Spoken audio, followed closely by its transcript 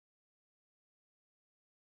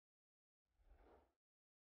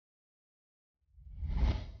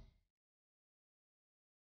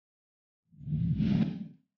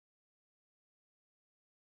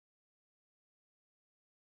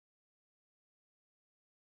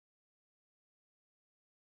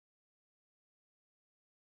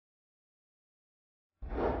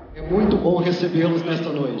É muito bom recebê-los nesta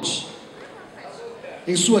noite.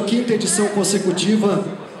 Em sua quinta edição consecutiva,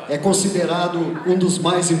 é considerado um dos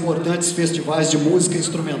mais importantes festivais de música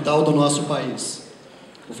instrumental do nosso país.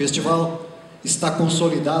 O festival está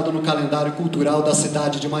consolidado no calendário cultural da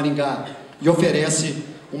cidade de Maringá e oferece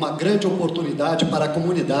uma grande oportunidade para a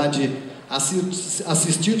comunidade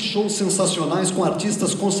assistir shows sensacionais com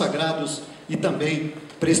artistas consagrados e também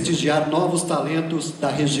prestigiar novos talentos da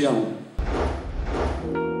região.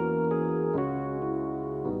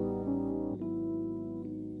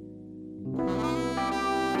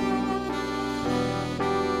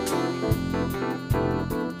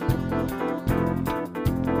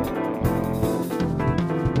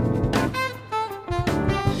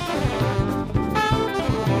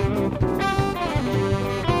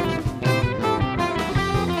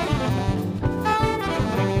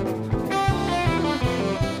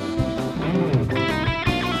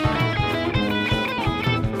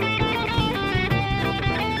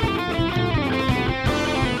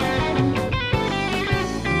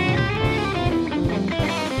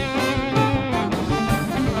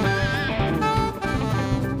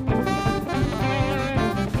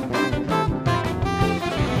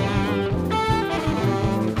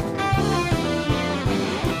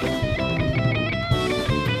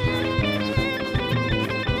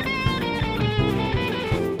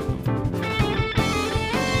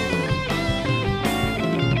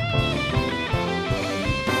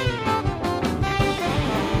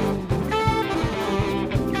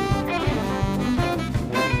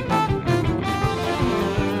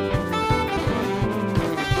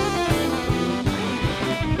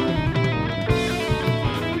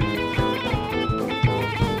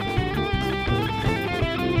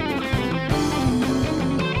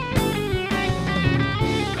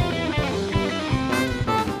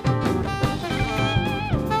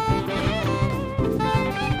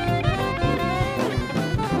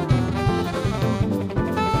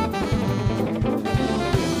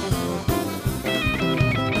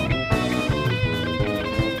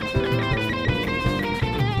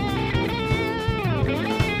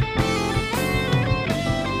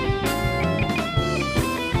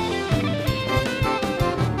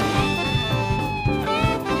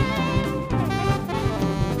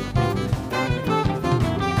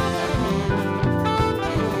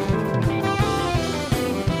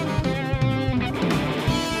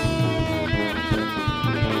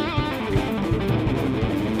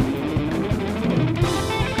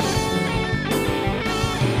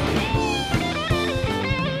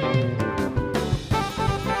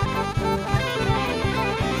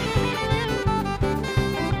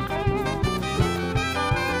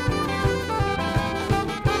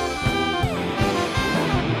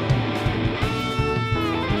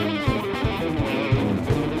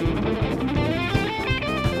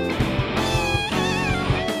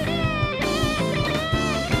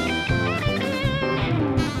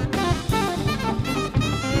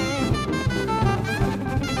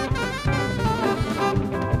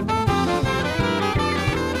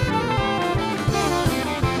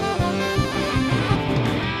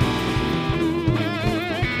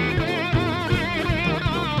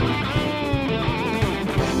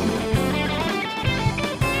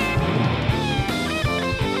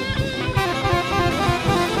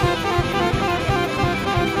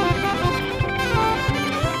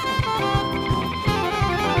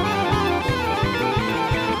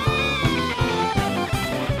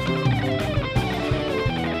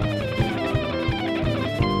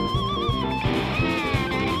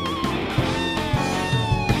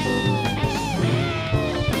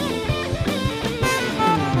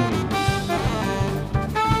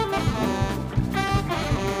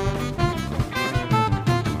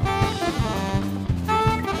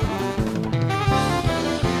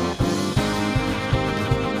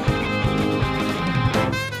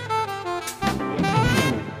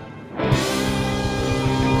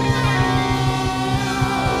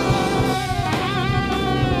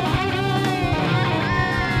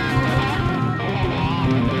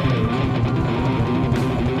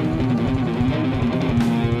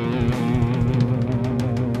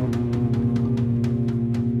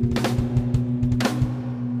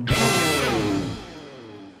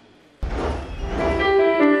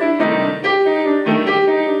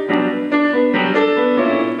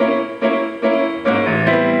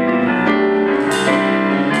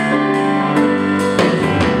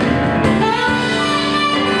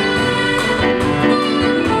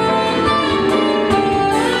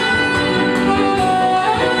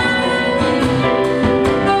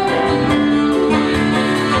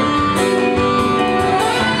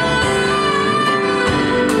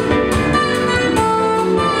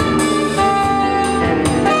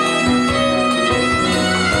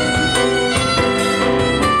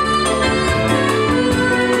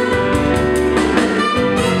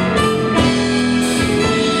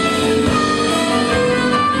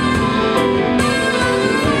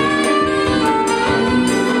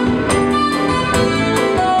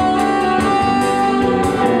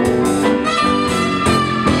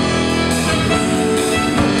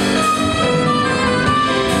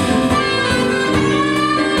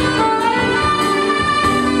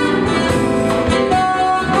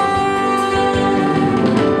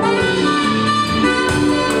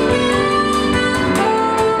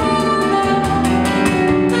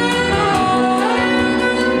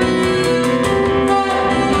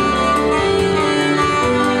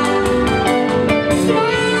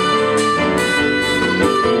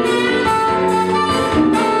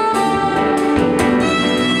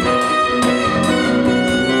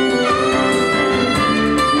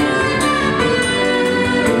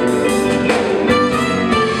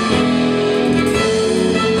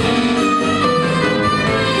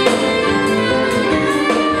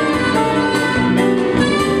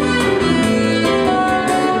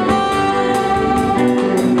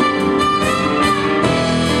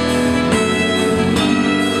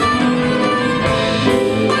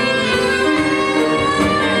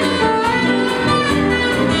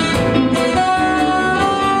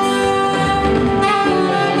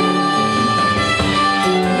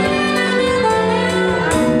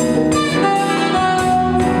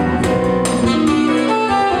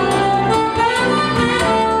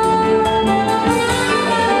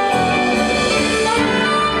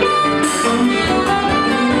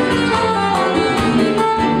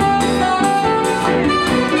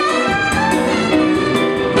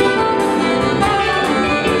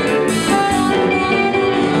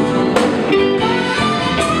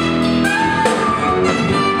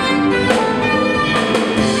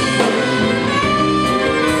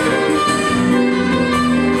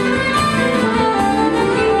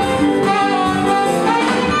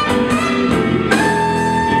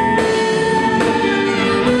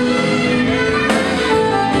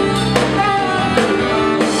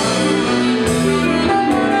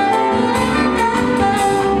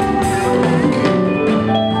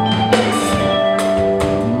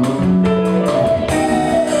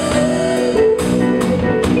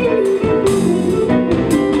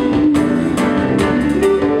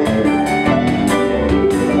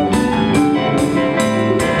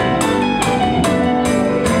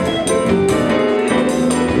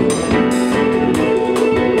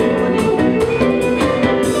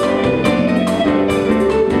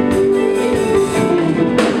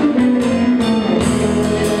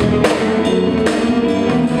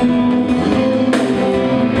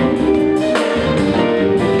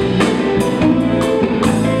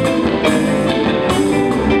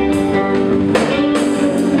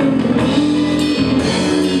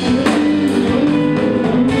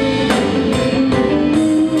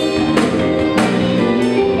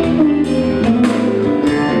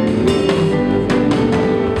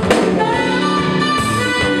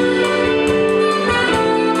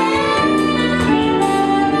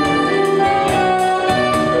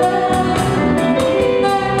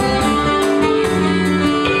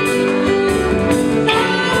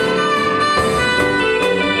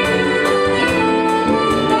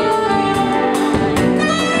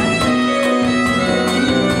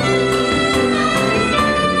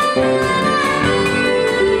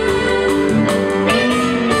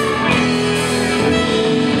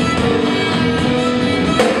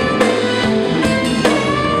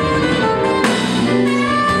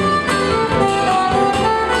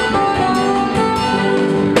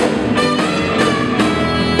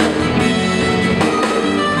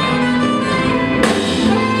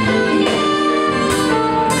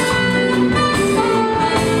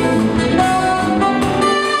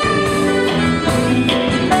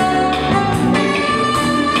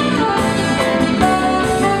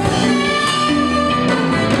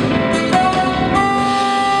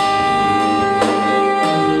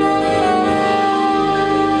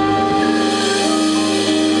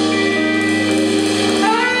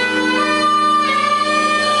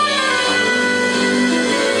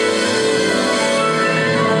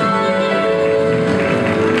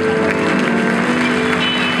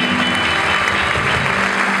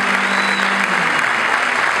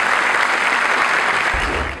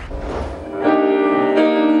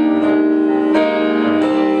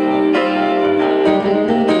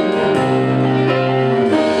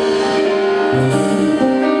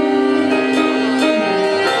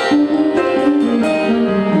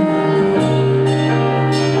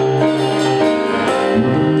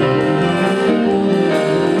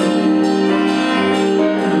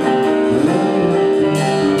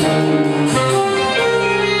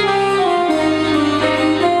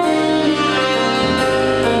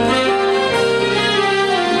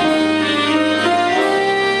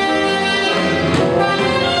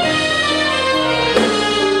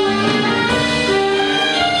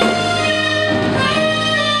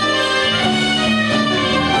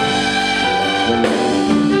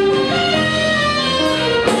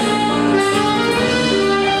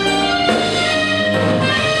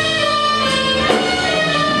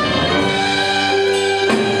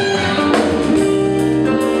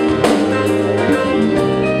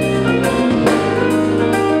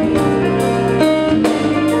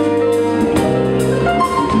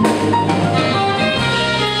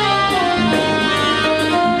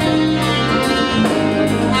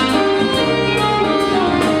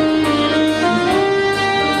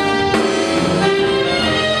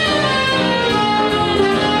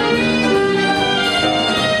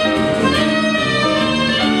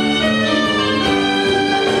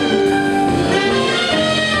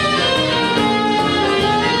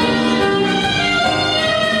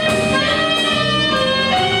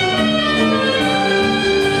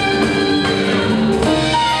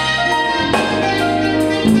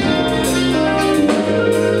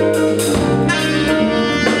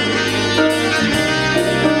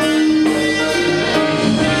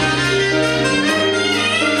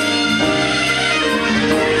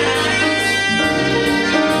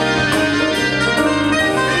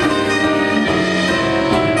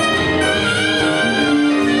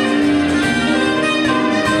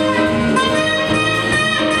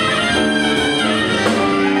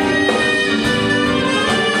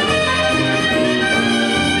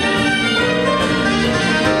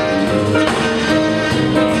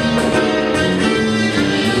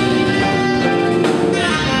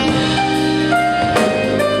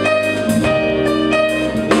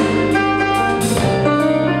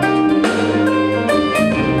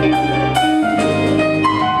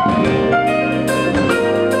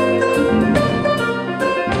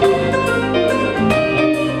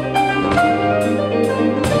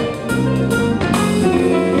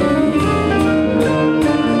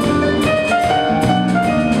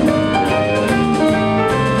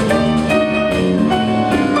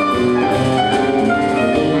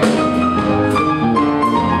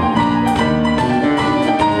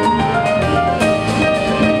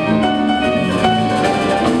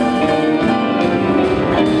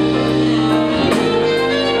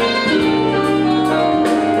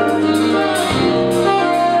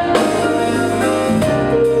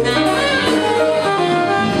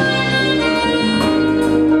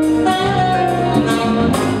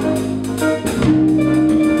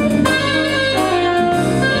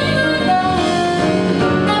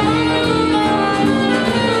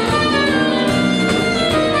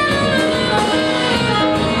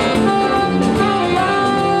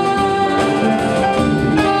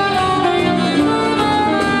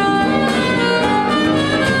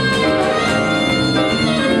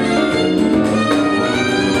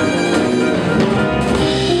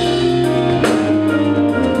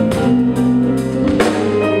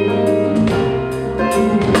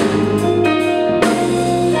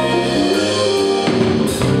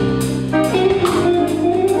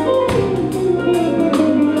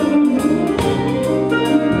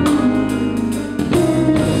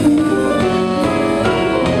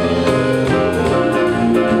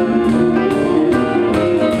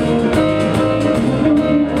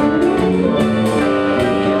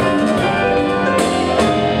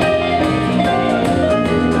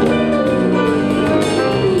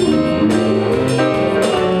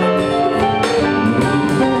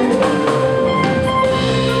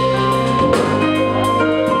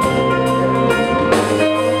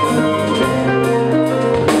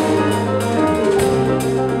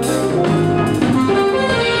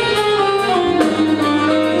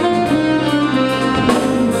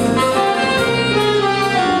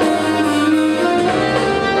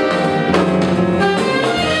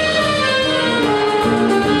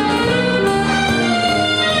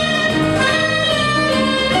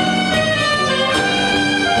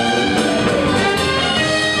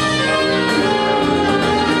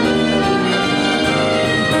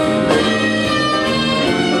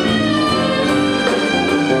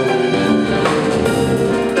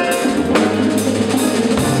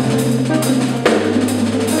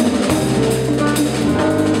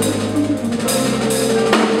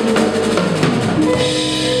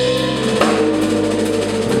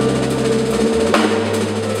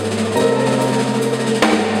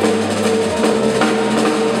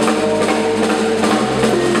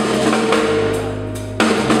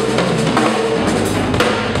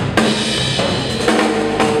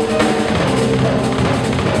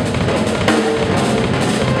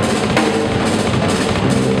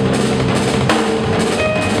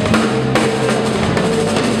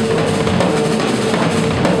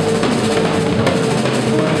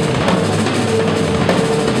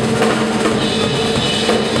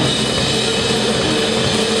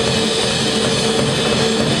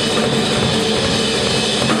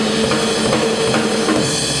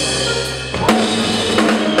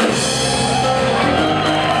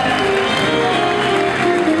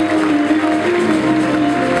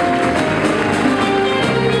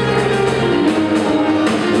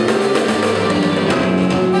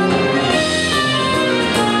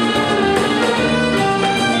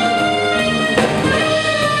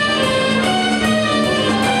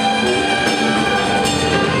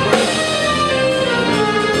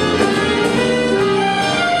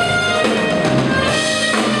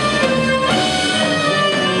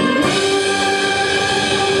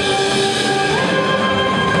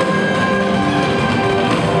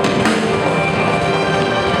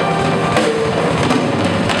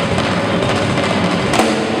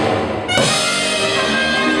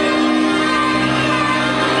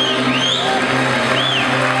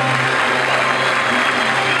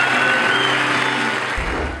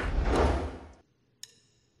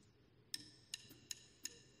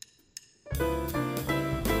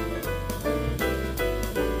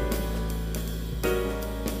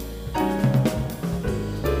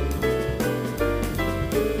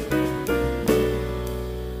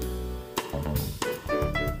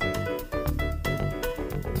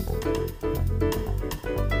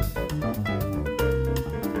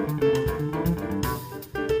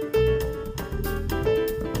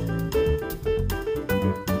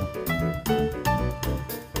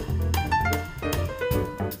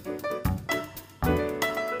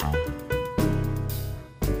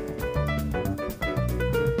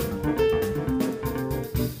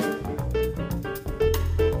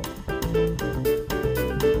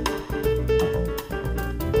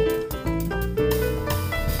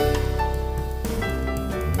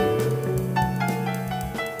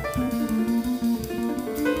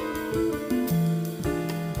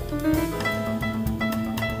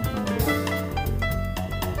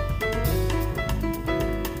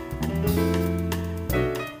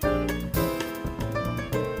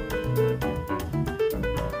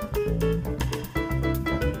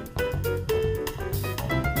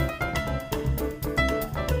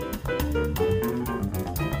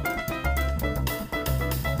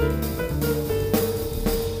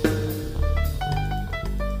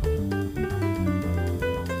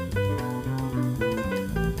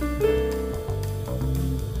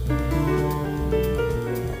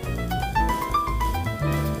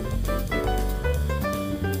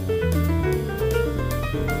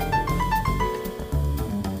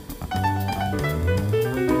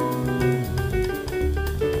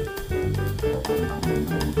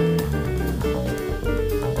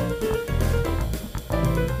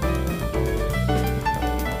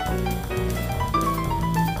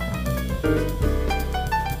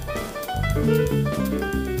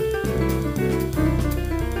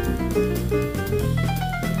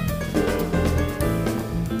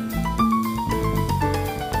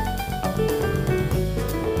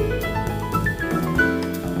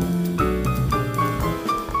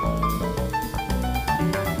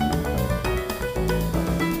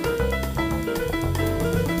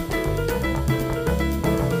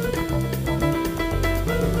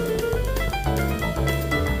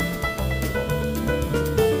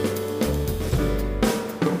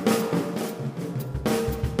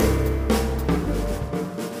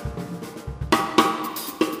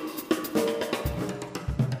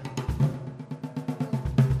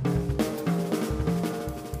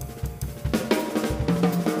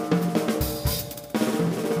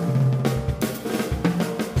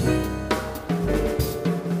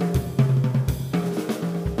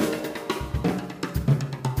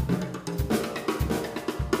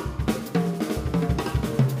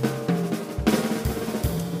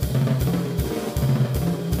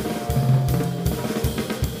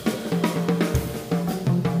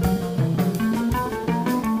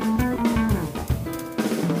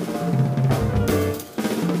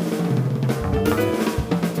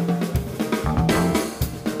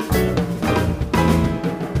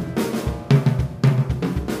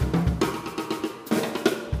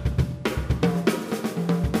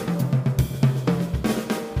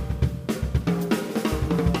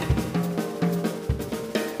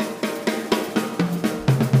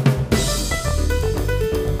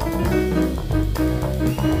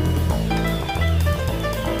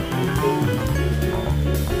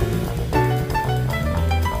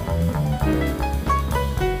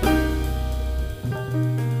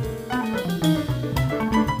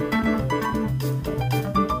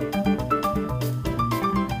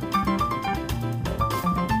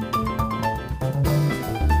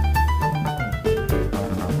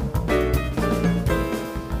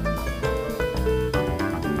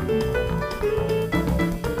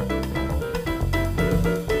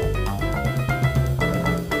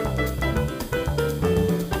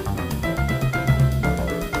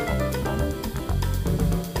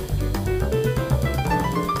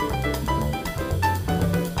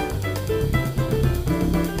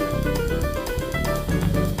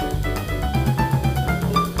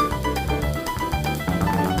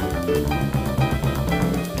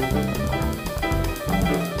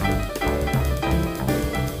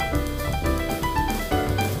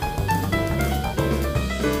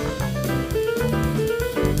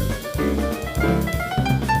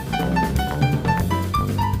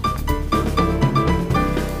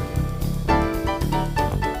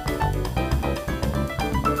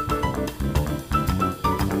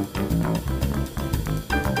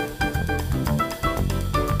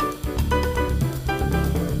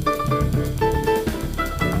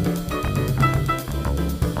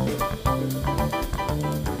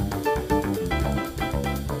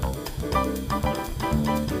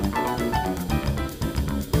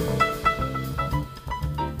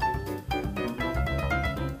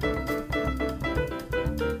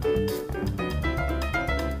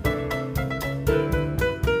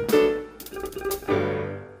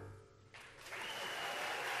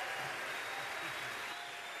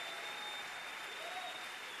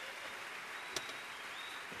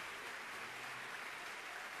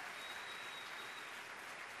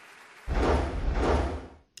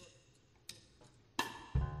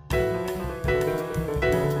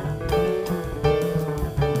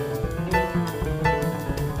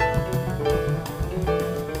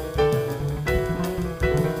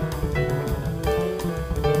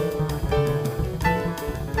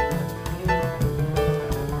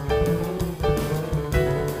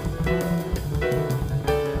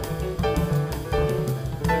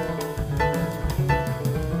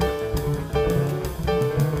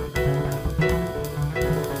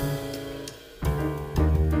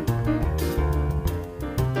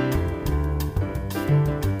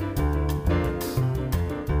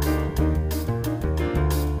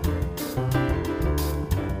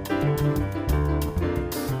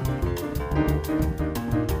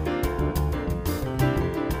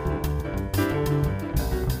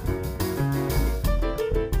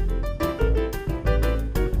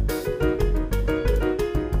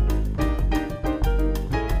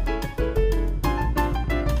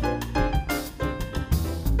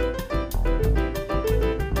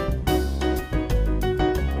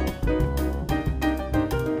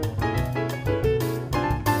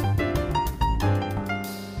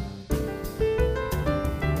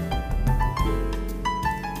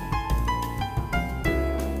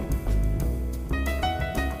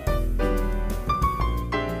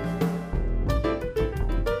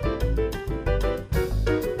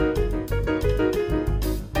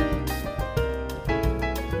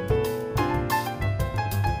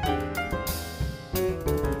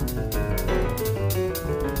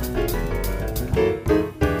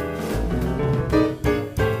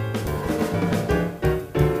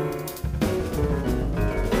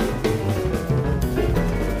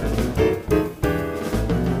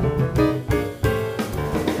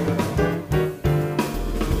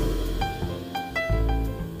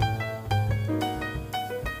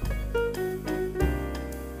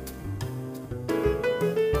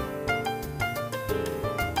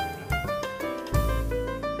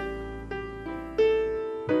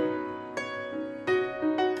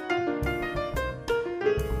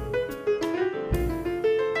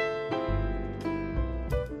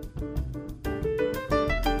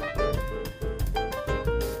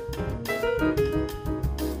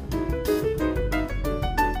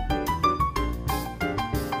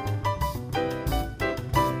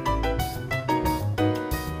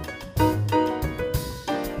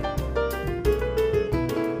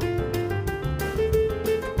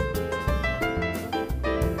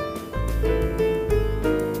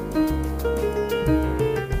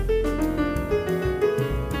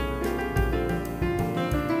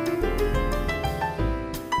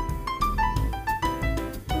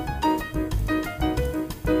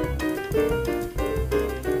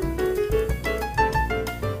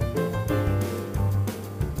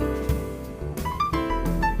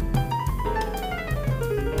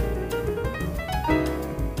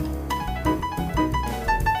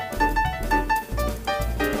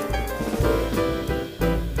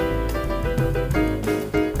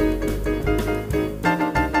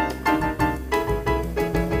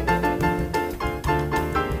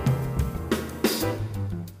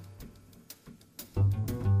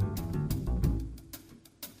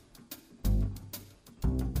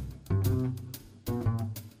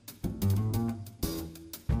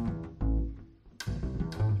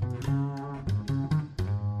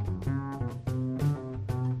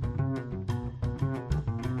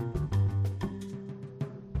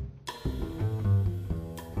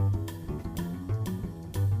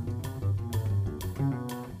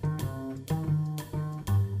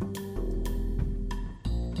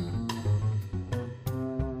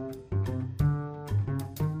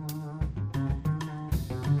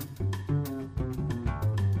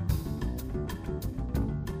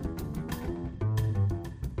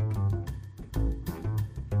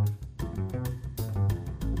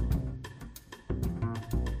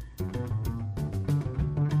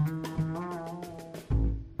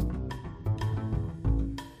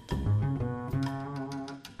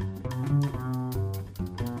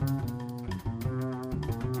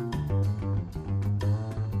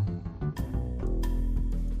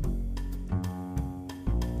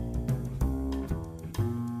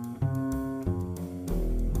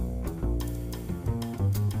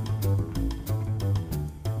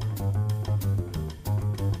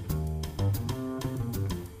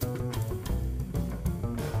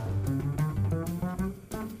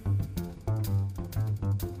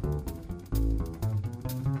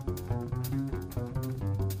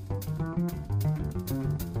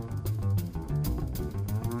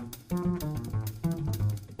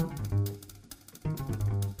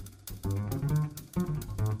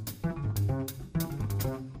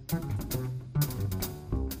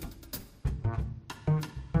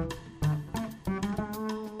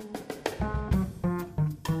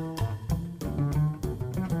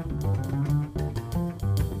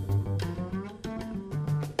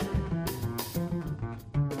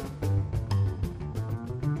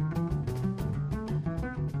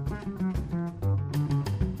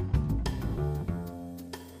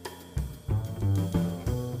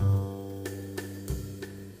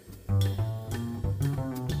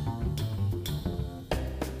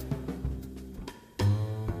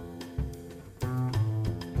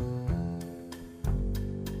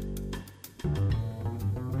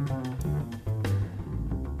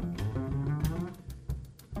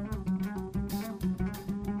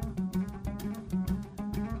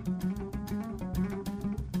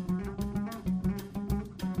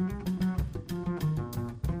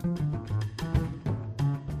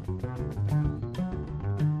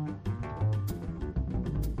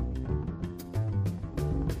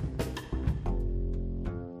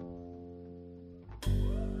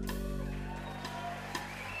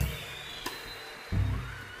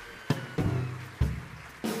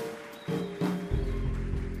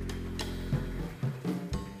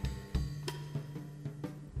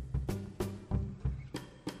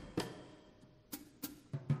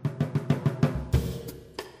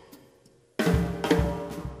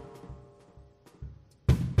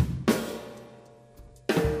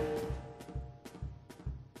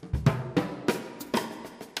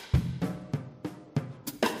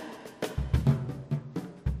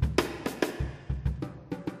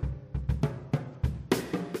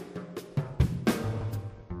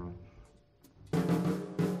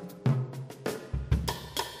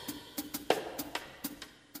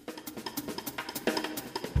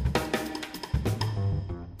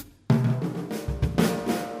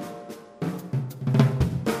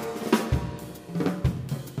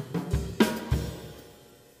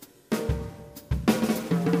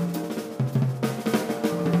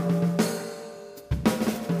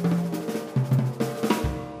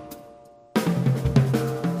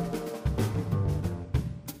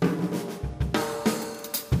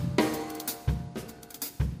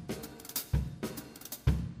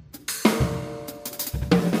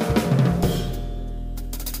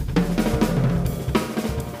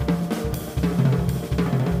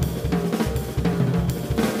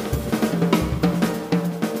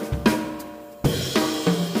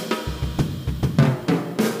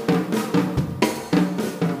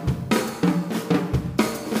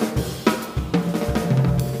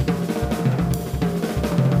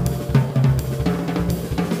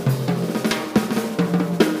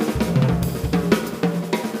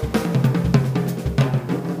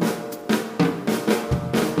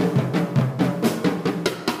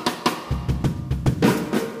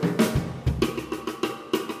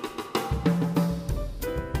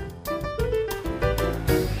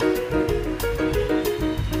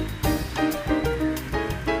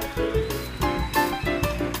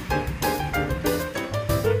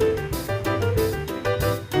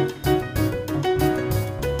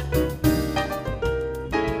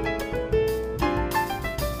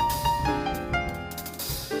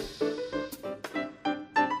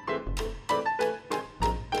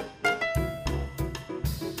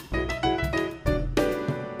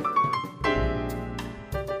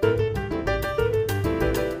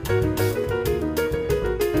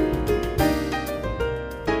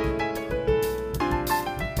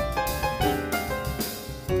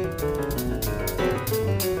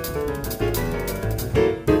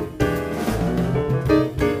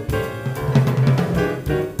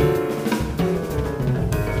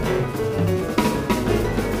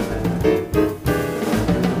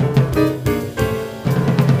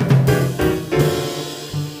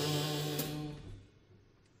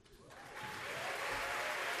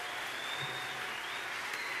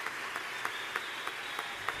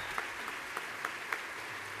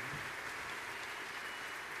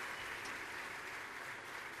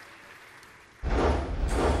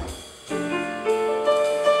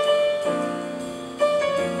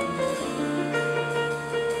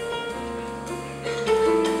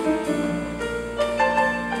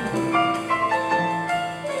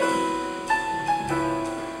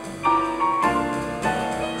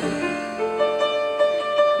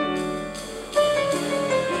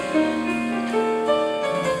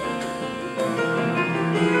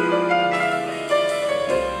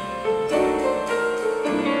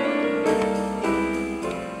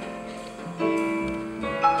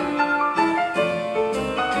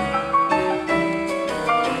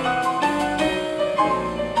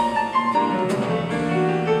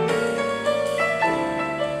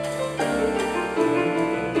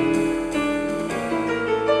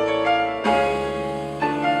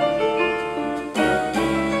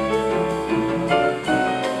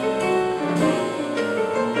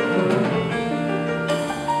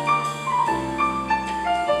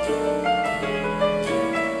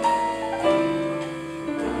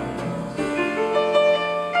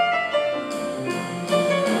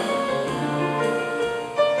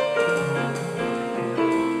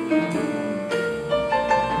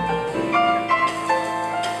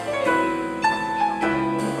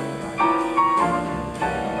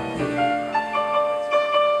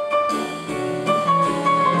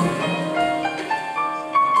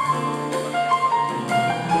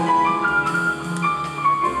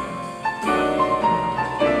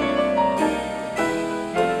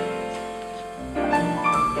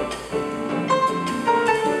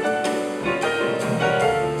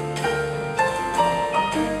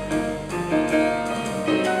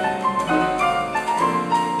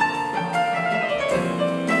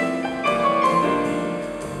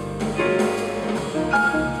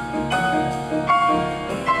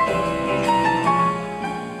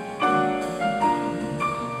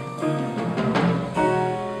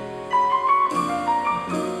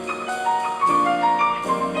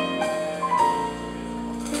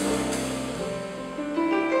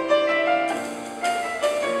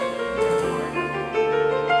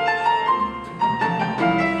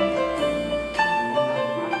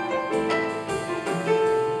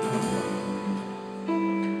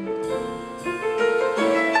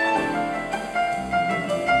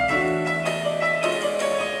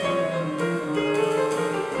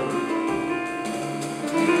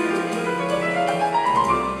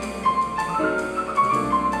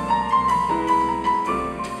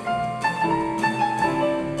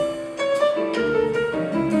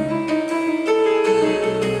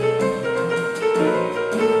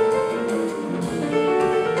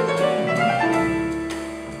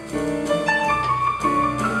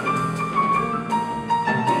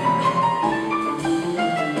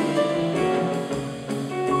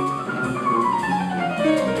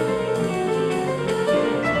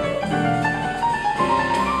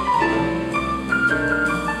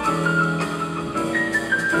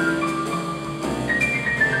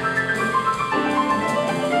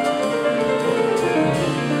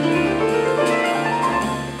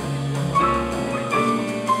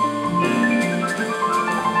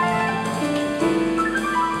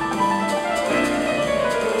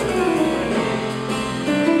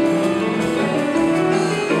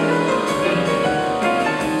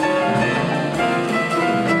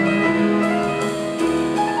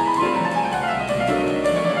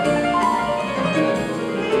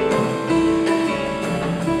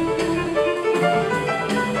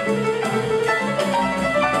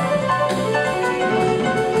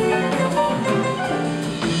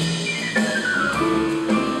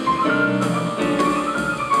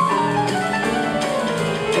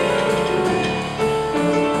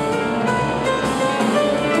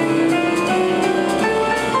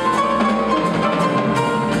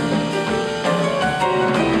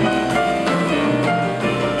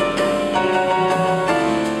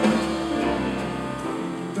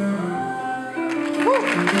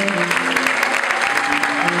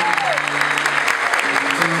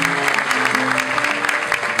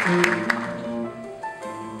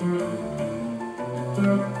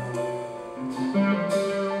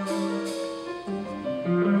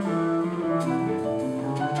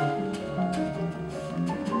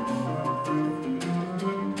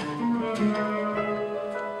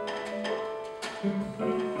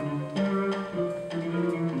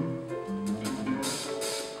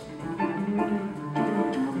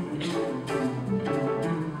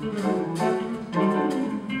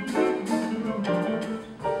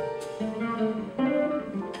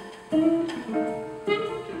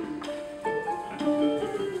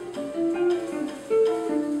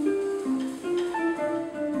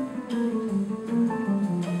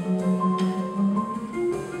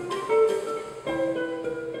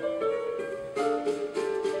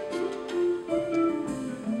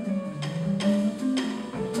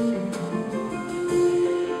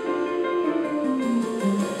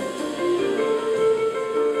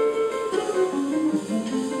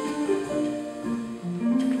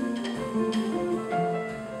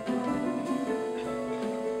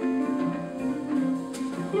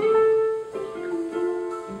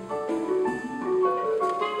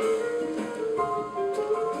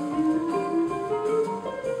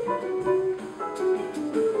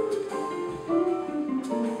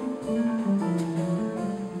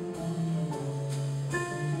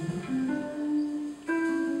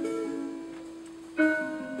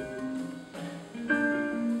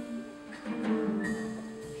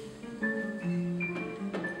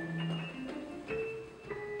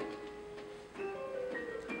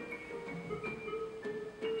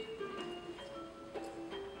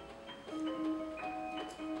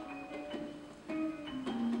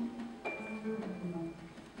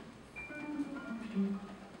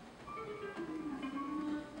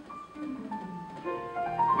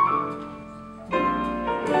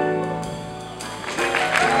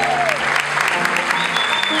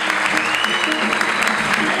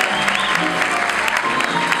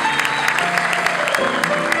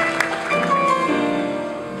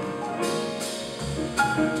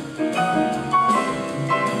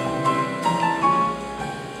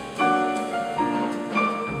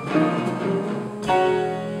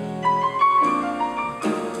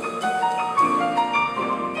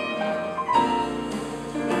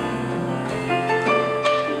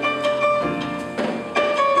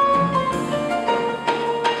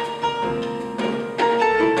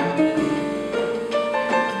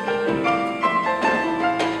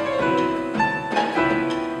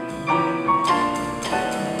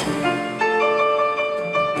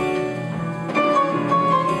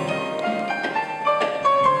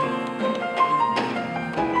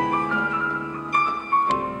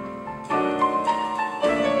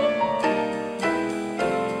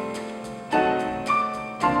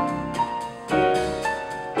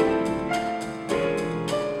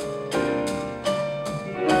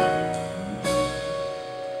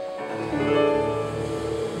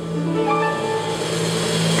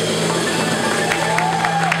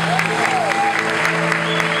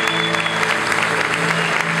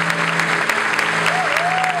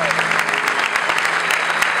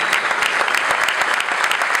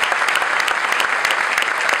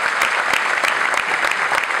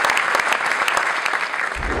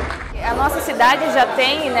 A nossa cidade já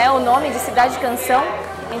tem, né, o nome de Cidade Canção,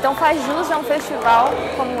 então faz jus a um festival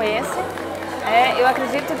como esse. Eu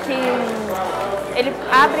acredito que ele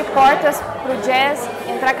abre portas para o jazz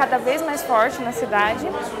entrar cada vez mais forte na cidade,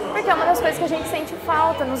 porque é uma das coisas que a gente sente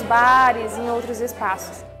falta nos bares e em outros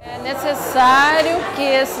espaços. É necessário que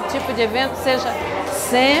esse tipo de evento seja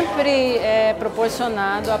sempre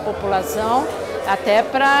proporcionado à população, até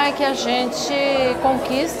para que a gente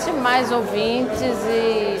conquiste mais ouvintes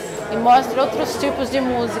e mostre outros tipos de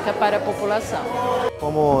música para a população.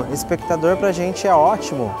 Como espectador, para a gente é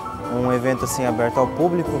ótimo um evento assim aberto ao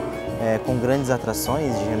público, com grandes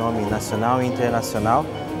atrações de renome nacional e internacional.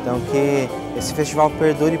 Então que esse festival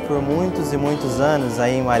perdure por muitos e muitos anos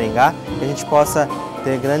aí em Maringá, que a gente possa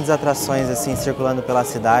ter grandes atrações assim circulando pela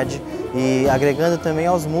cidade e agregando também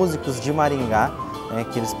aos músicos de Maringá,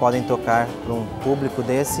 que eles podem tocar para um público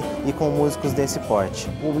desse e com músicos desse porte.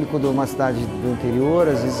 O público de uma cidade do interior,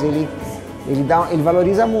 às vezes ele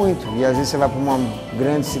valoriza muito, e às vezes você vai para uma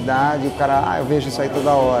grande cidade e o cara, eu vejo isso aí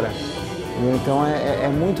toda hora. Então é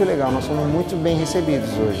muito legal, nós somos muito bem recebidos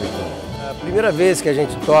hoje aqui. A primeira vez que a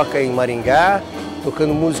gente toca em Maringá,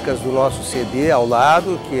 tocando músicas do nosso CD ao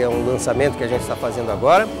lado, que é um lançamento que a gente está fazendo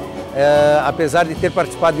agora. Apesar de ter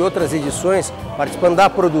participado de outras edições, participando da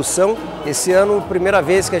produção, esse ano, primeira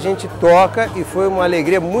vez que a gente toca e foi uma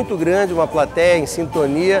alegria muito grande, uma plateia em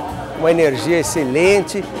sintonia, uma energia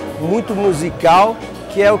excelente, muito musical,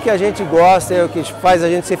 que é o que a gente gosta, é o que faz a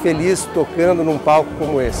gente ser feliz tocando num palco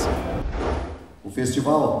como esse. O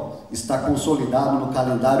festival está consolidado no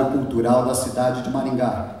calendário cultural da cidade de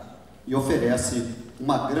Maringá e oferece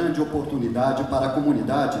uma grande oportunidade para a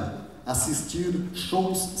comunidade assistir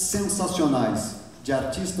shows sensacionais de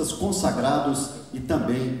artistas consagrados e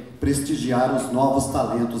também prestigiar os novos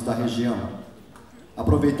talentos da região.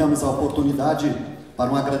 Aproveitamos a oportunidade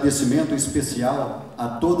para um agradecimento especial a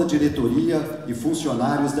toda a diretoria e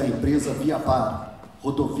funcionários da empresa Viapar,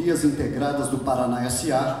 Rodovias Integradas do Paraná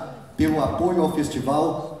S.A., pelo apoio ao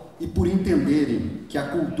festival e por entenderem que a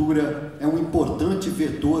cultura é um importante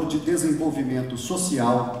vetor de desenvolvimento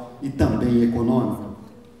social e também econômico.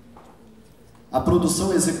 A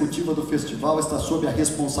produção executiva do festival está sob a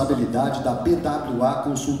responsabilidade da BWA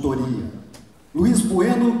Consultoria. Luiz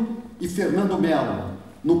Bueno e Fernando Melo,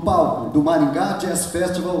 no palco do Maringá Jazz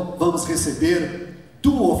Festival, vamos receber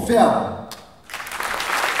Duo Fel.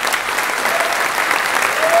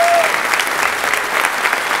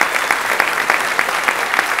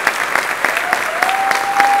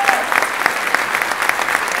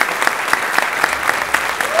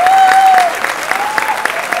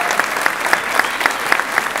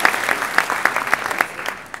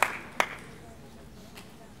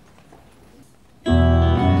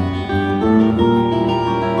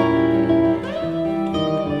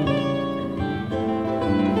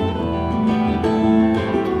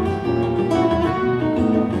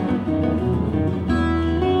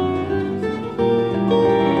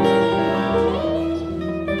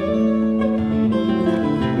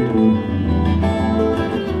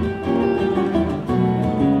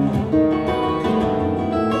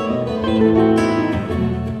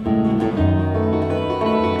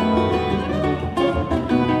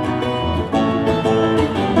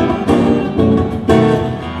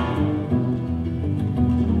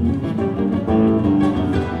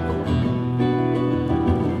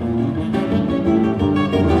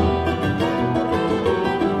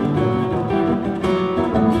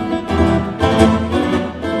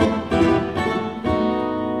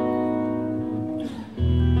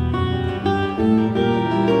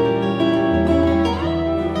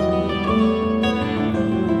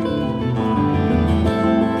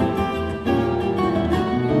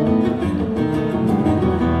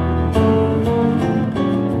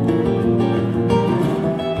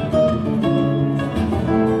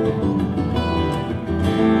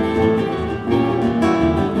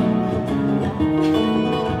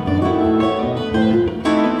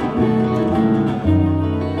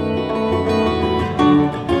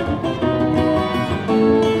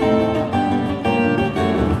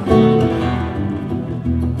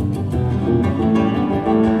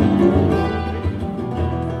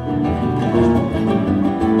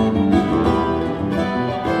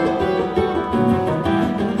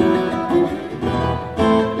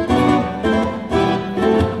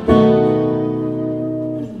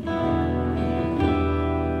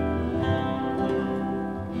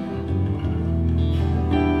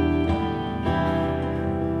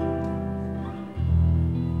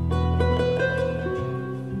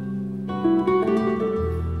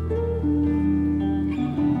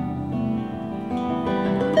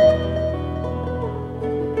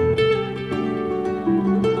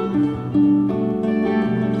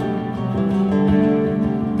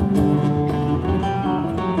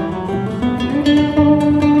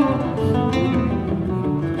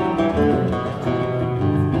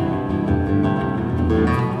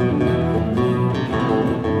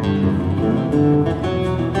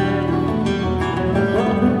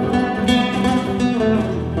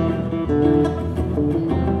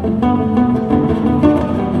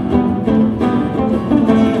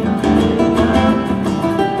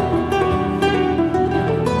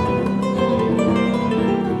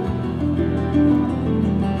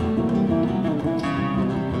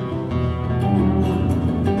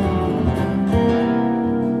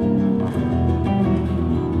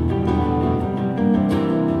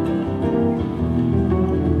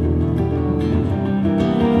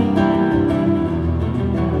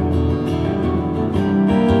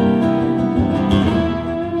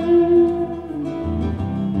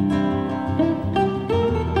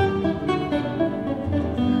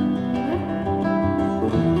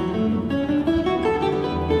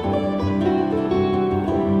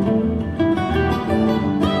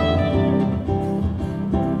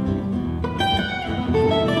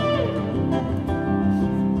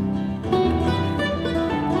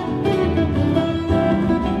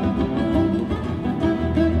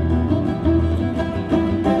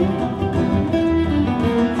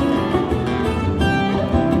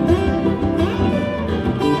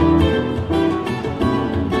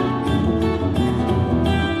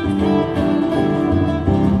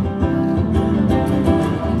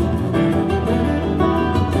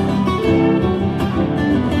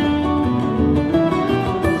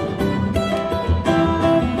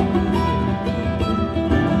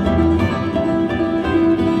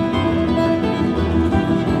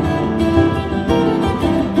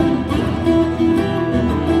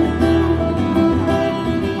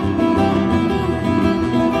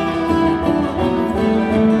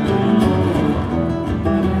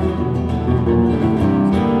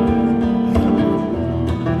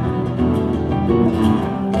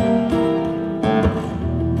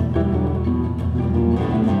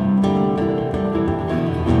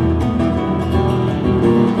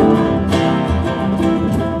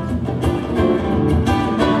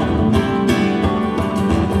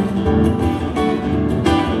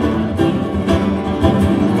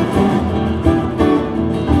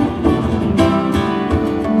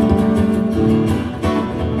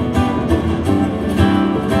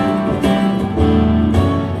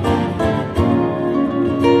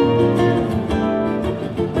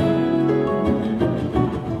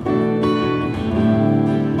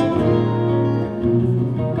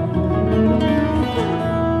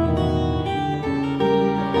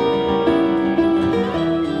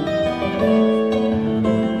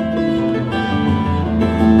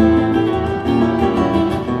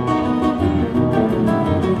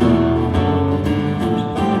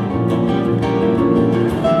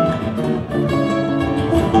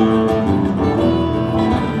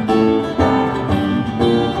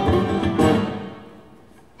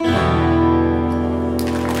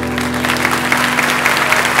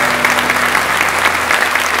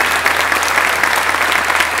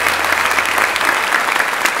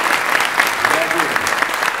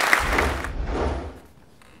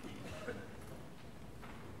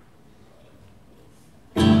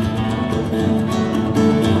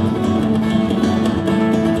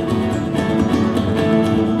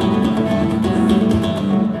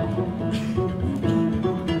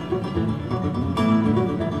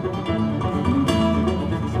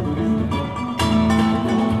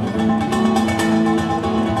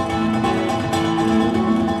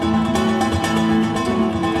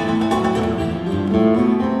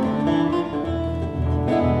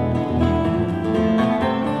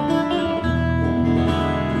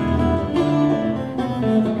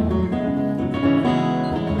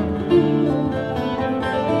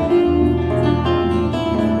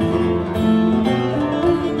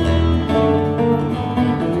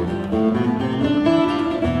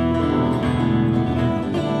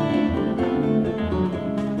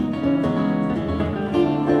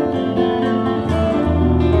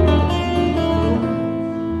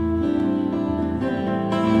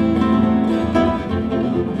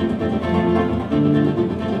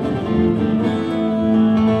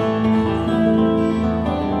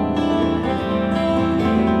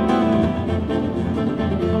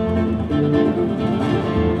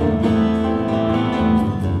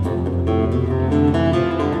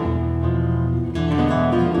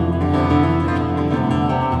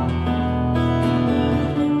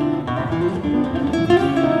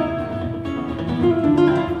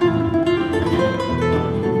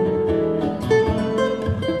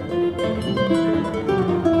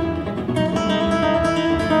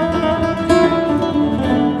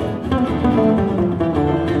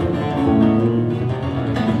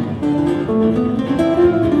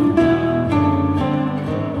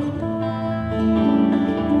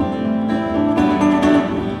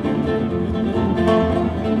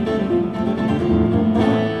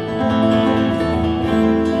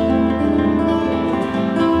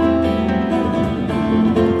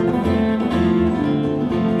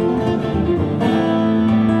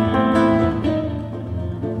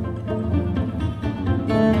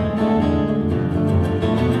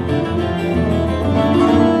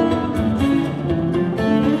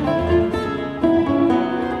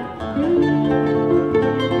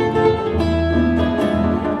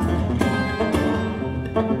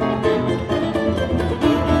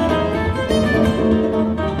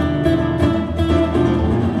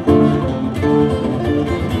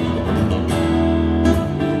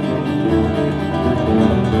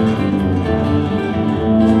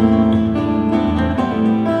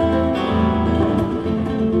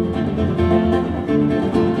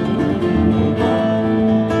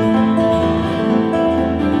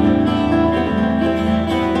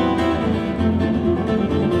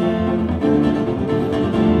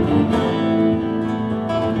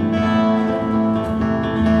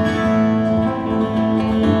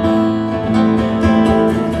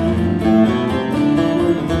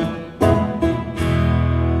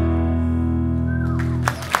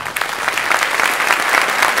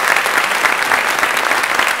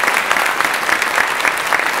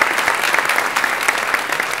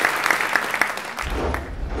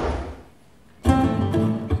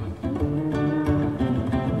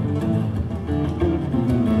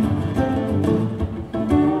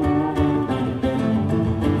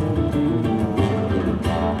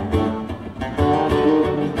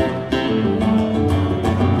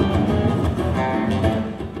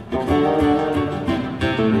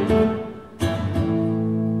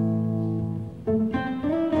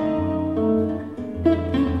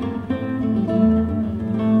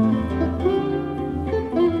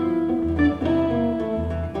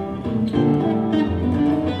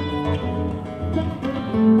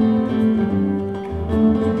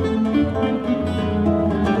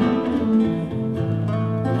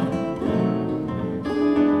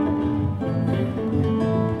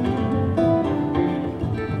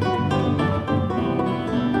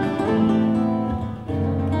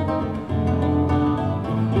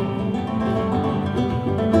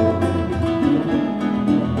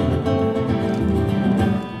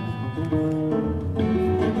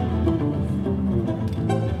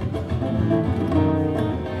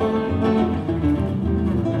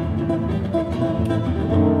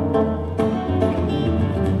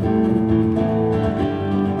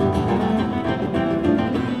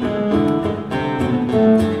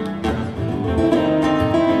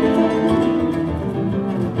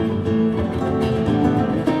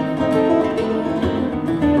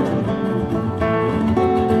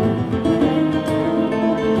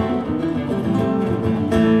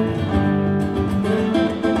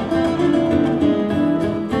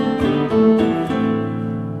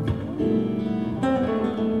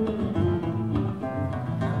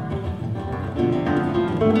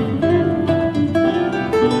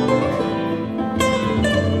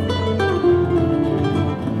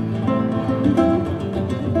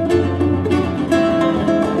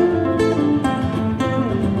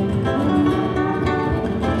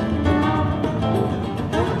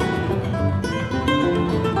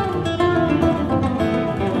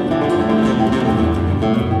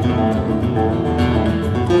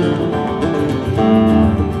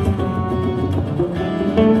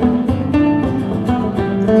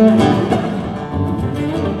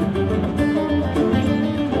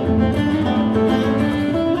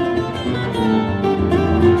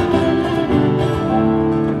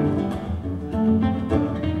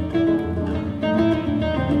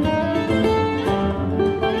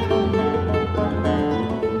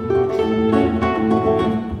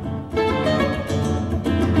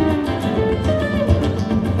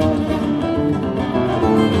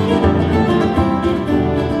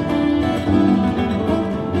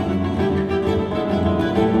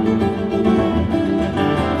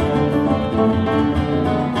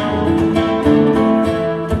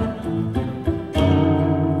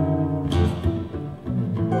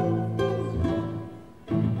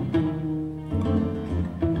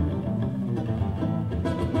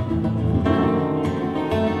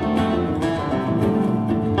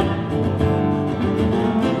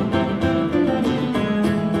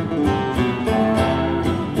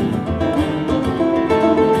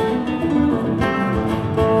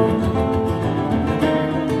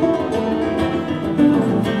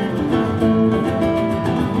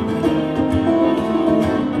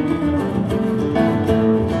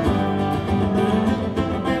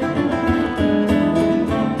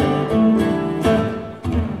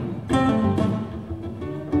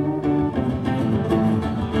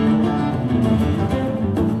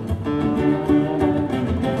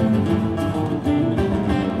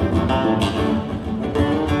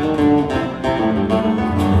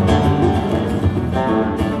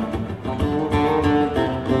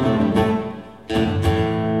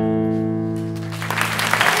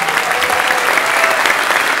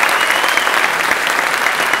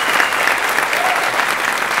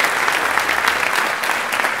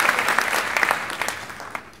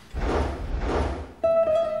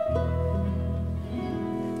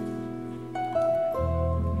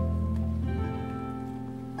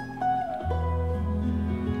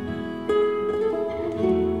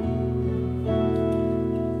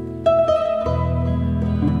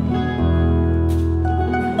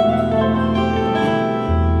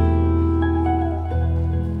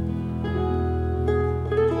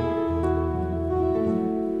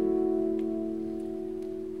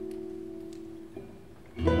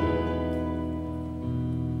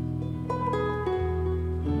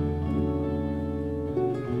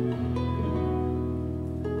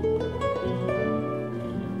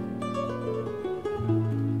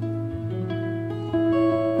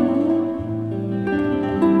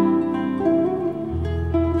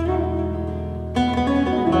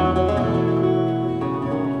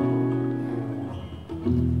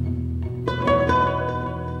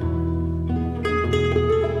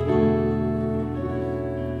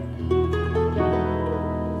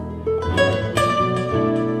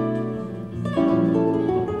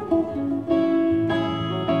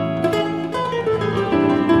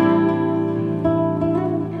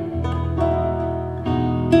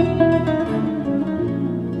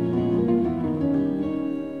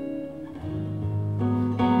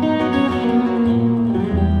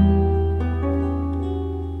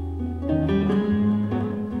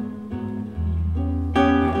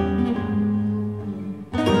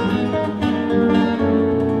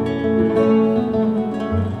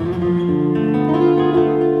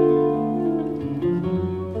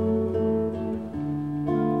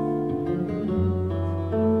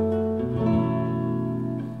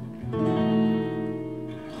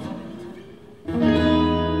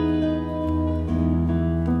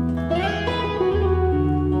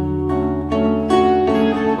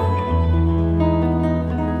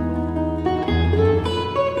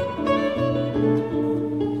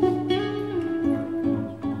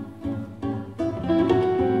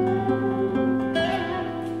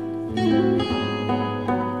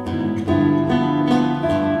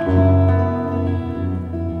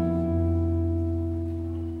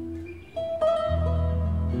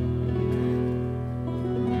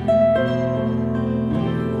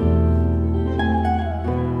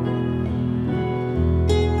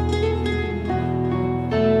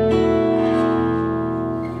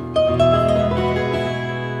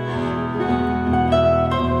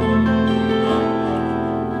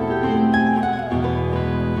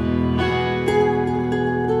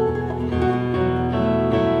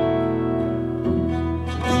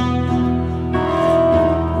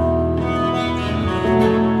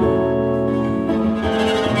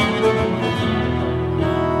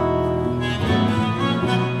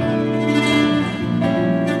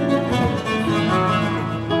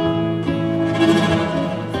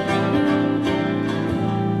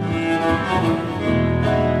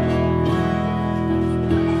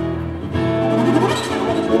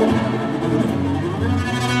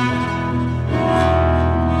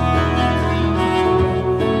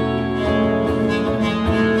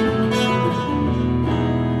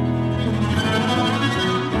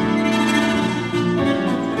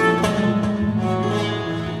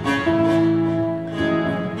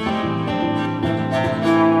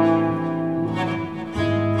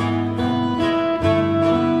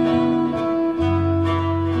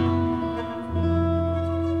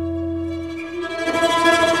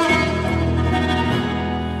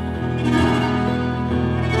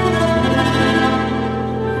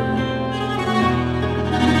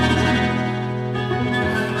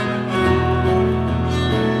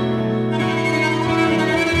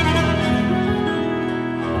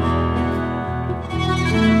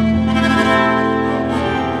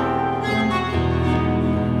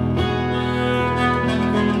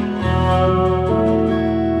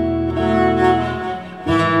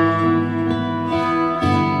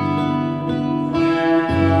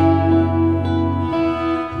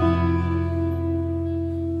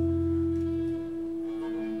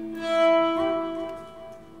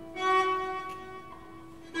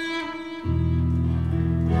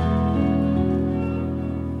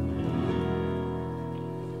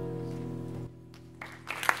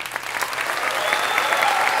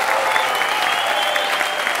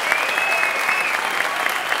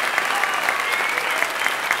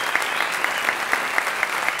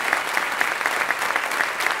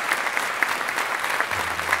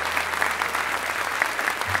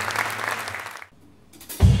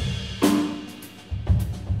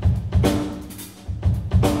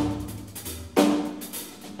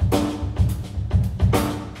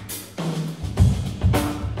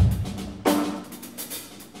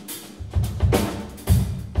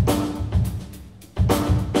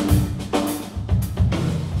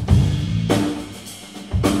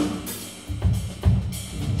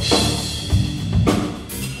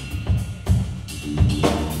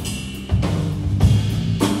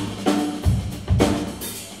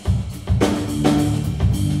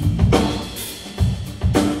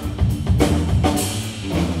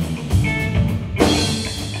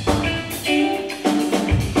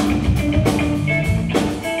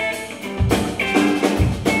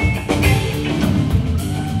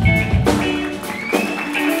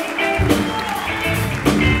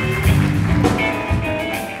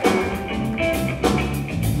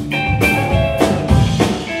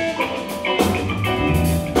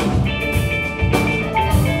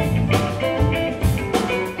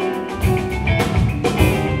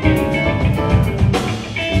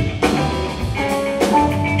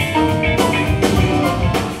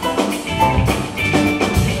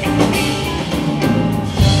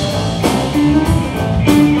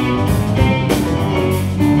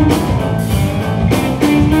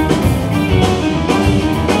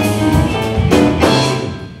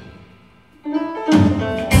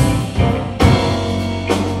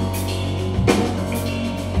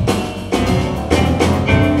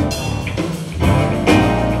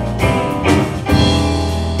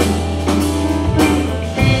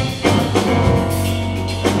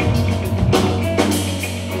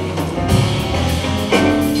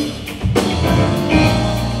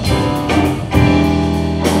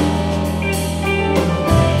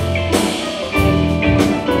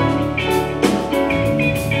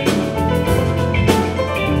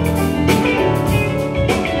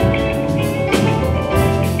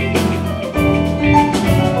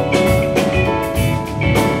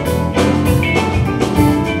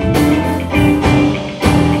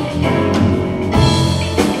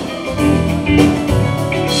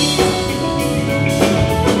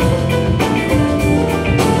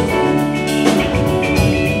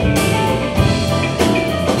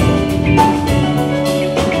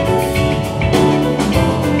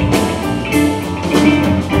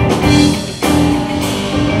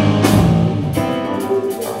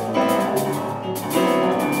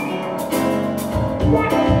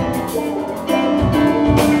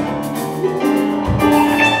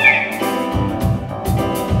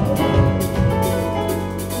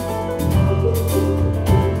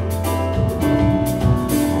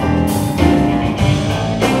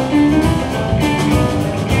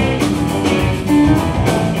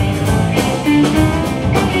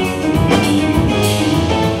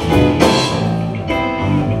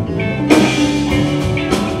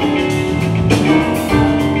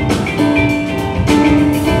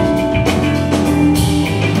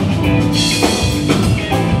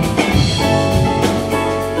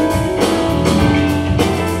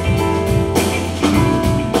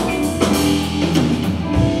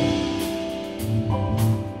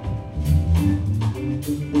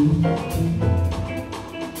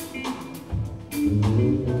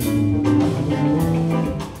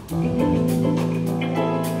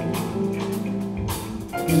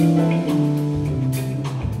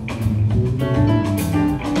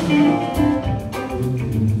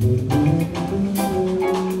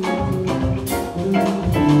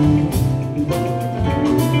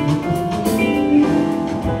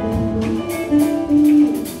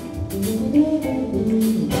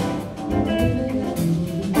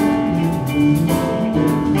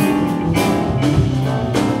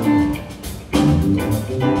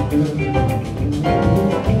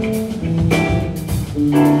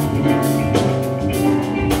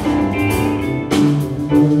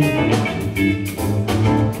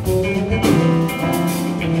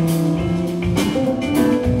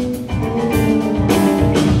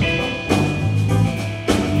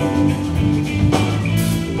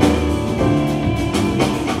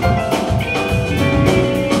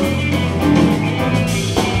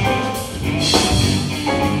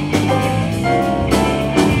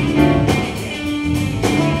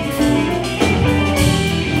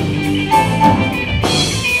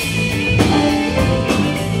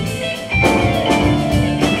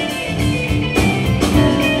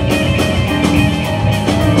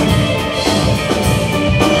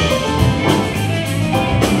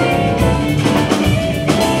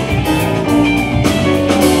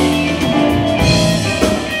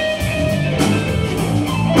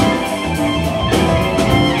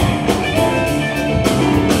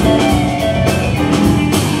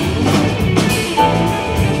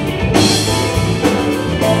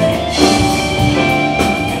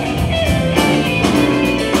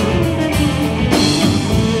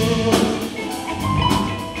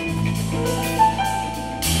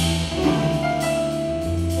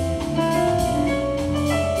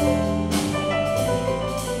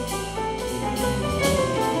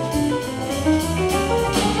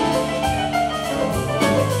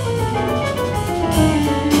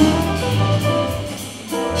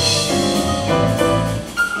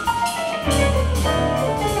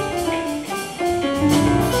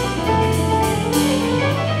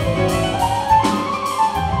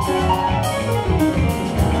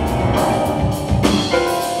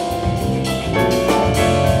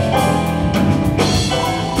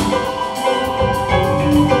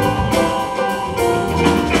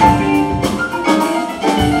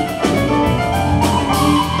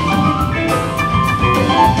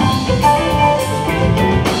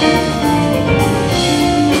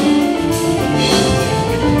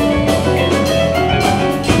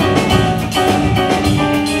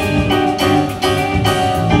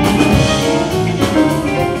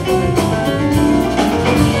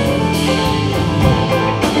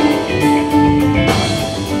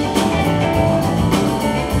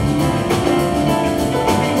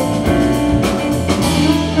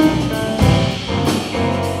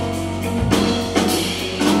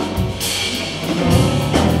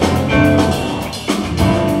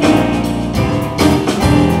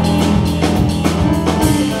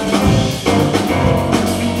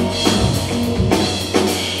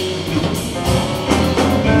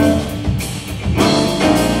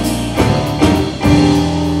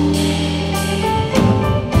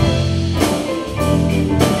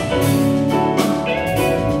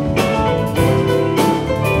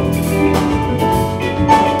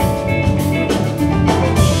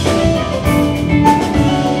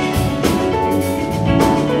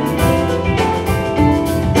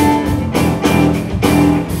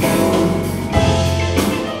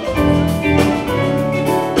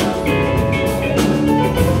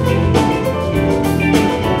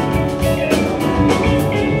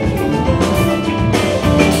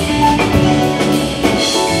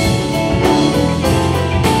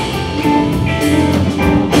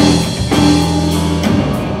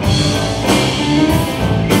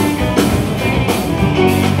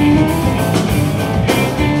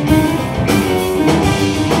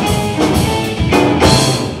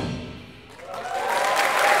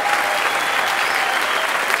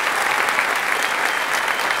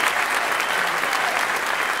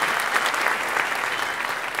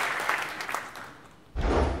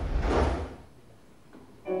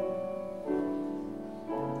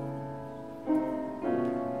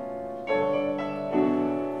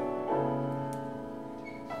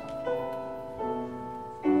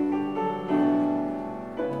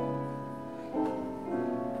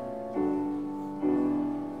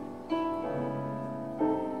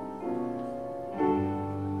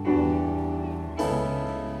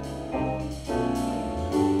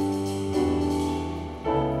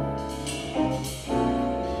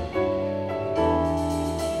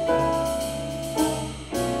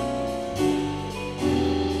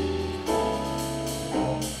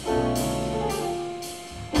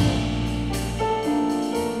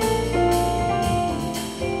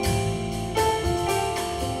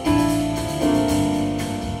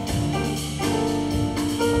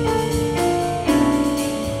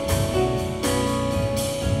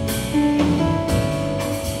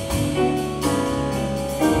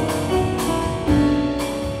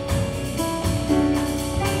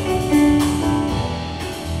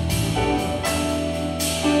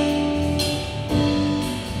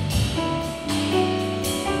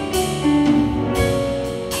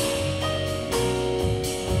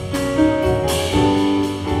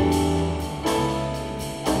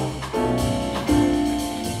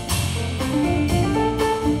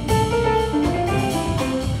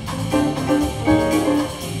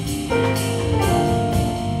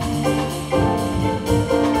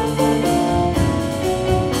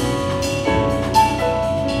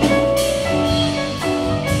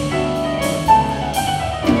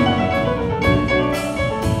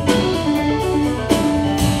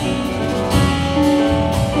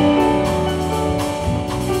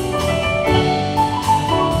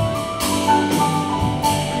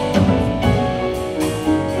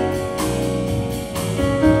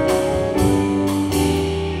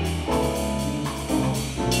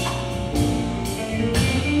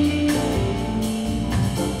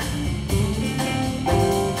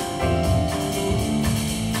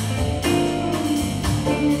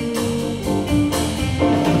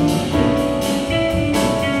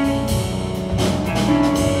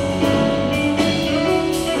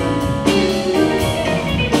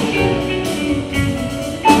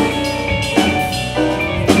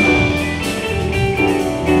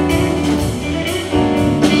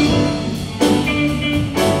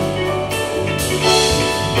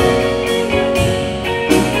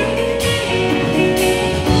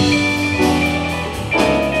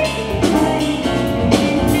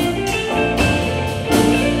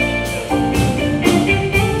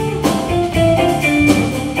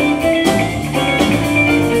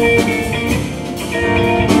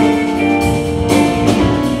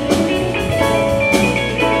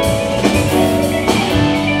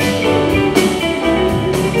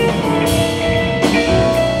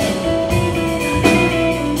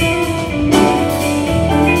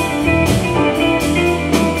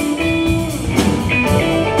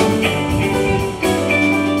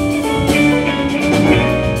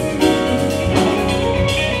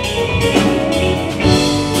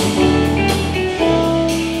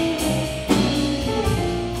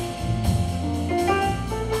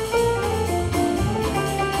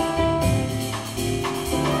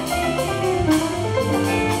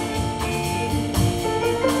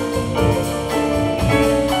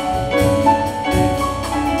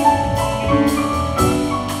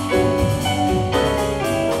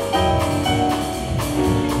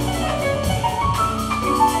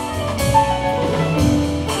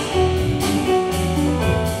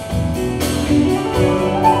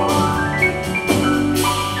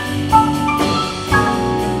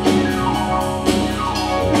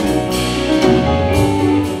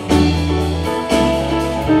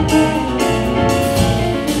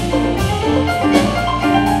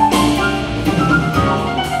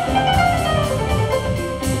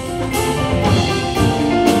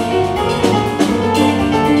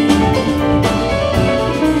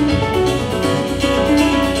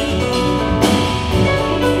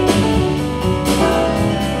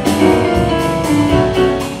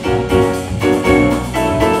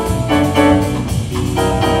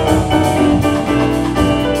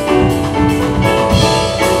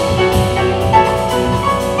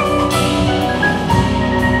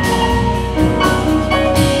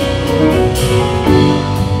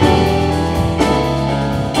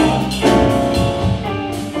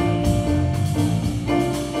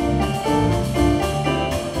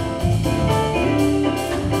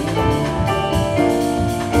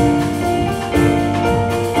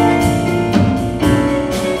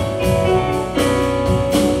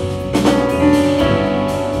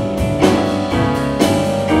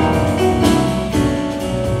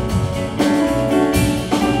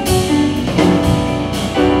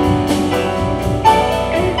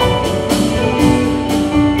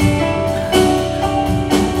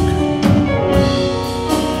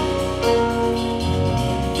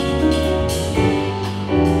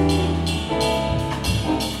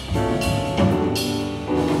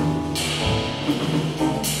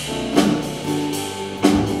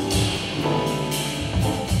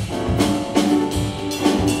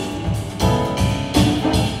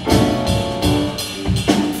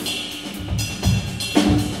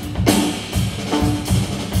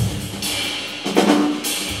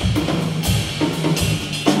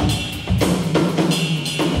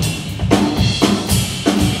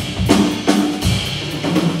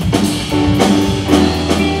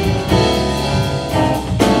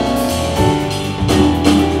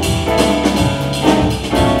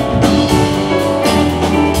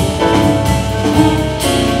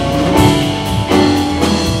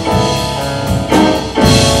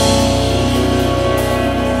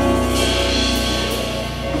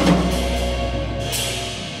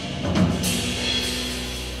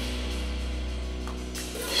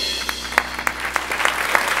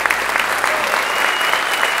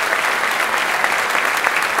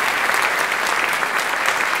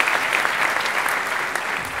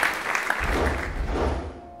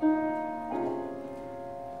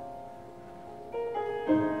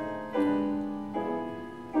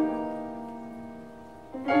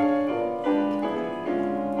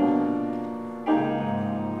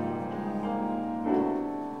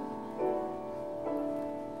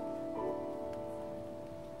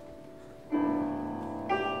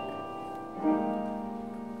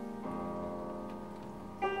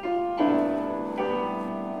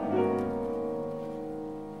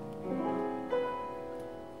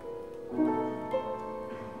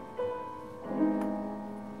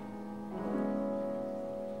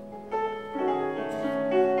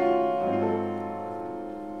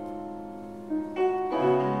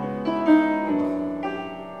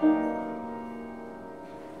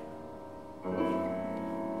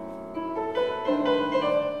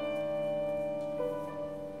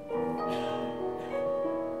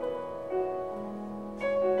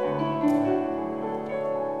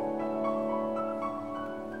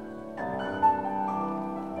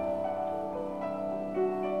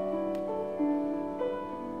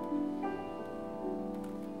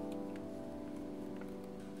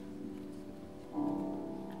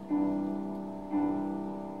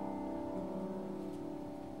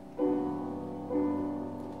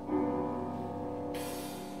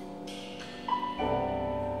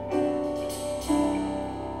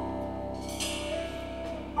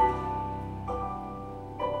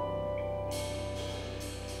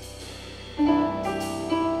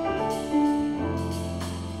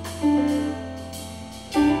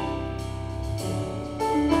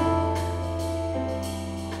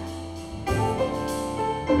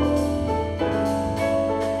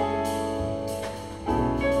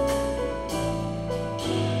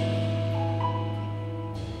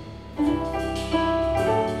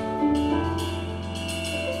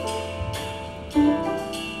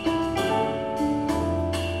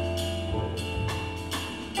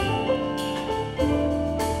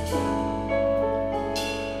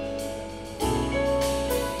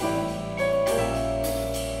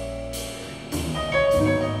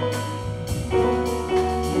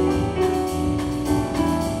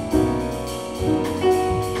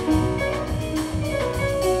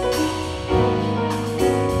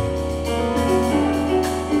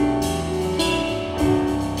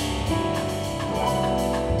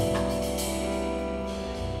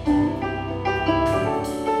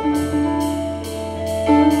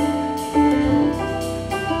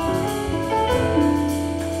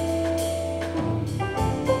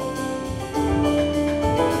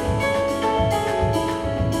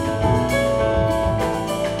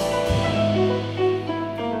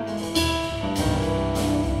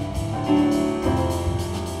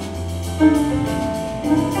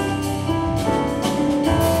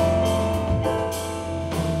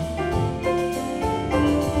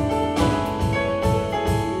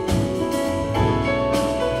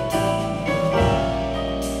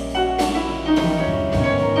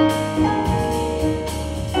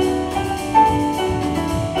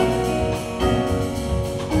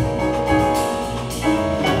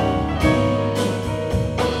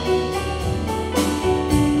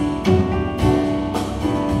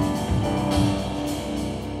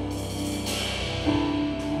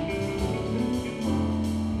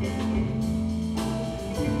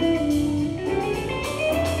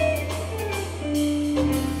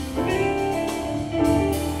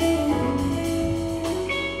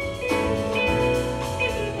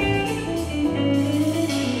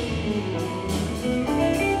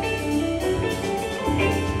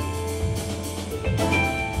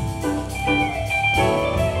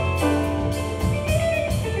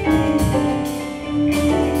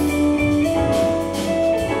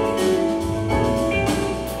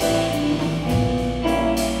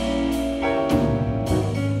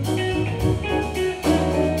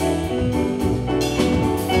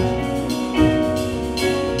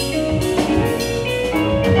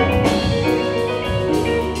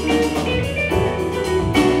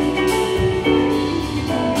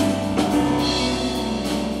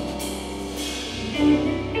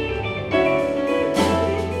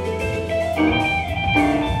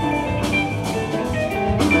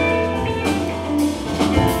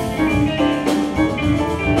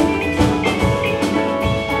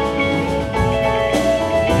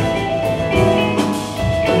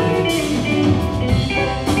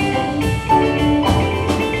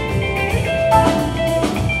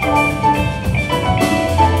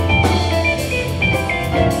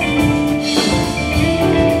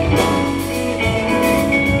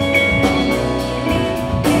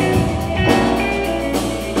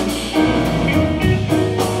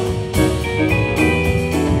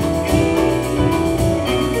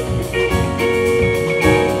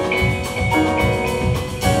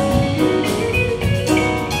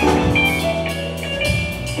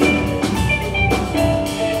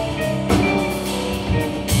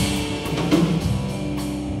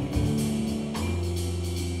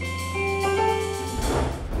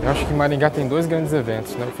 Eu acho que Maringá tem dois grandes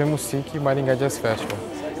eventos, né? O FEMUSIC e o Maringá Jazz Festival.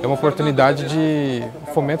 É uma oportunidade de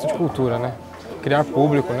fomento de cultura, né? Criar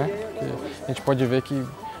público, né? A gente pode ver que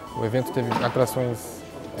o evento teve atrações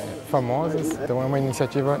famosas, então é uma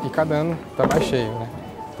iniciativa e cada ano está mais cheio, né?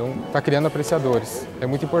 Então está criando apreciadores, é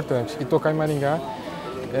muito importante. E tocar em Maringá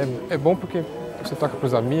é bom porque você toca para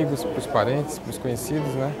os amigos, para os parentes, para os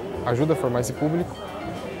conhecidos, né? Ajuda a formar esse público,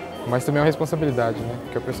 mas também é uma responsabilidade, né?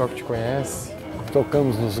 Porque é o pessoal que te conhece.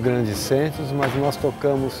 Tocamos nos grandes centros, mas nós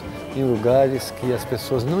tocamos em lugares que as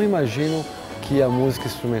pessoas não imaginam que a música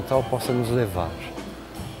instrumental possa nos levar.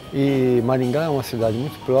 E Maringá é uma cidade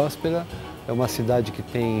muito próspera, é uma cidade que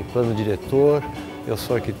tem plano diretor. Eu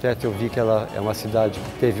sou arquiteto, eu vi que ela é uma cidade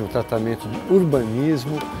que teve um tratamento de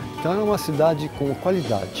urbanismo, então é uma cidade com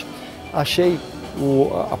qualidade. Achei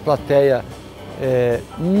a plateia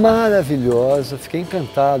maravilhosa, fiquei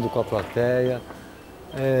encantado com a plateia,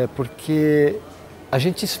 porque a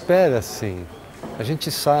gente espera assim, a gente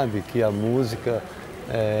sabe que a música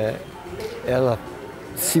ela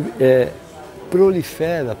se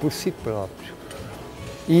prolifera por si próprio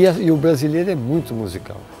e o brasileiro é muito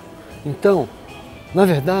musical. Então, na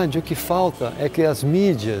verdade, o que falta é que as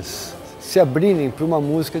mídias se abrirem para uma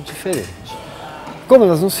música diferente. Como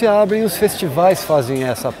elas não se abrem, os festivais fazem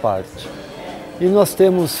essa parte. E nós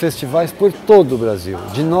temos festivais por todo o Brasil,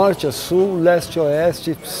 de norte a sul, leste a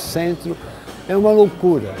oeste, centro. É uma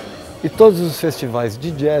loucura. E todos os festivais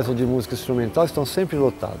de jazz ou de música instrumental estão sempre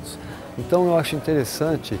lotados. Então eu acho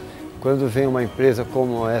interessante quando vem uma empresa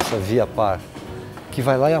como essa Via Par, que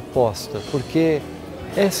vai lá e aposta, porque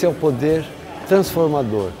esse é o poder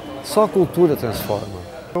transformador. Só a cultura transforma.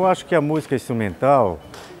 Eu acho que a música instrumental,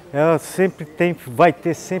 ela vai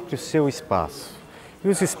ter sempre o seu espaço. E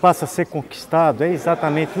os espaços a ser conquistado é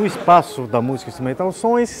exatamente o espaço da música instrumental,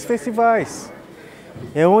 são esses festivais.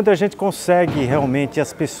 É onde a gente consegue realmente a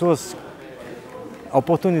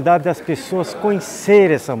oportunidade das pessoas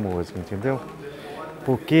conhecerem essa música, entendeu?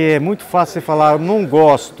 Porque é muito fácil você falar, não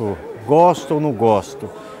gosto, gosto ou não gosto.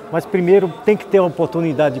 Mas primeiro tem que ter a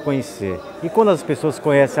oportunidade de conhecer. E quando as pessoas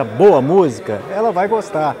conhecem a boa música, ela vai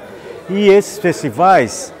gostar. E esses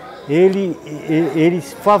festivais,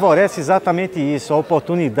 eles favorecem exatamente isso, a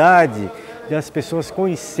oportunidade de as pessoas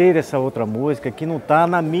conhecerem essa outra música que não está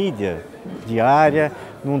na mídia diária,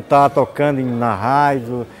 não está tocando na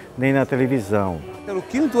rádio, nem na televisão. Pelo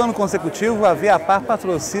 5º ano consecutivo, a VIAPAR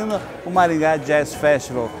patrocina o Maringá Jazz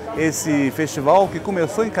Festival. Esse festival que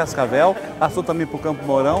começou em Cascavel, passou também por Campo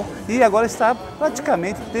Mourão e agora está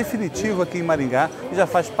praticamente definitivo aqui em Maringá e já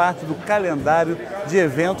faz parte do calendário de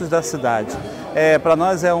eventos da cidade. Para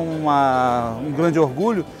nós é um grande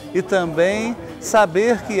orgulho e também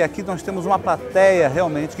saber que aqui nós temos uma plateia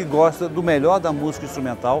realmente que gosta do melhor da música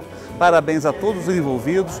instrumental. Parabéns a todos os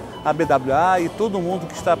envolvidos, a BWA e todo mundo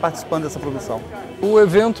que está participando dessa produção. O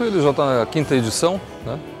evento ele já está na 5ª edição,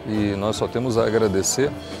 né? E nós só temos a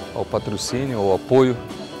agradecer ao patrocínio, ao apoio,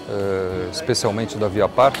 especialmente da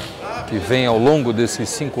VIAPAR, que vem ao longo desses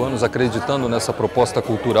 5 anos acreditando nessa proposta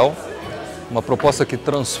cultural, uma proposta que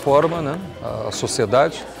transforma, né, a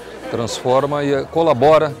sociedade, transforma e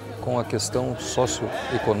colabora com a questão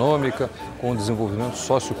socioeconômica, com o desenvolvimento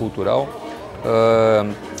sociocultural.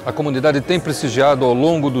 A comunidade tem prestigiado ao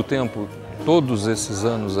longo do tempo, todos esses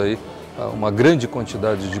anos aí, uma grande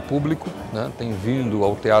quantidade de público, né, tem vindo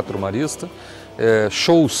ao Teatro Marista,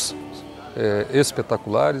 shows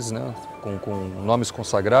espetaculares, né, com nomes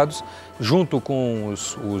consagrados, junto com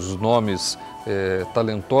os nomes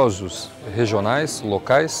talentosos regionais,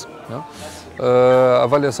 locais, né. A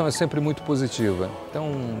avaliação é sempre muito positiva,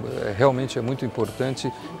 então realmente é muito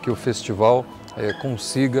importante que o festival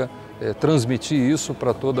consiga transmitir isso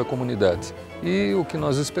para toda a comunidade. E o que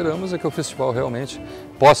nós esperamos é que o festival realmente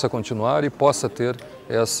possa continuar e possa ter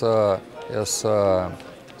essa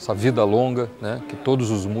vida longa, né, que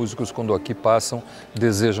todos os músicos, quando aqui passam,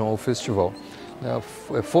 desejam ao festival.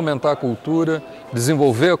 Fomentar a cultura,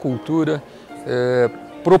 desenvolver a cultura,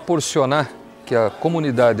 proporcionar que a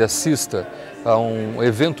comunidade assista a um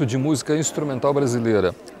evento de música instrumental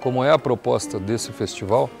brasileira, como é a proposta desse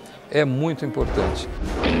festival, é muito importante.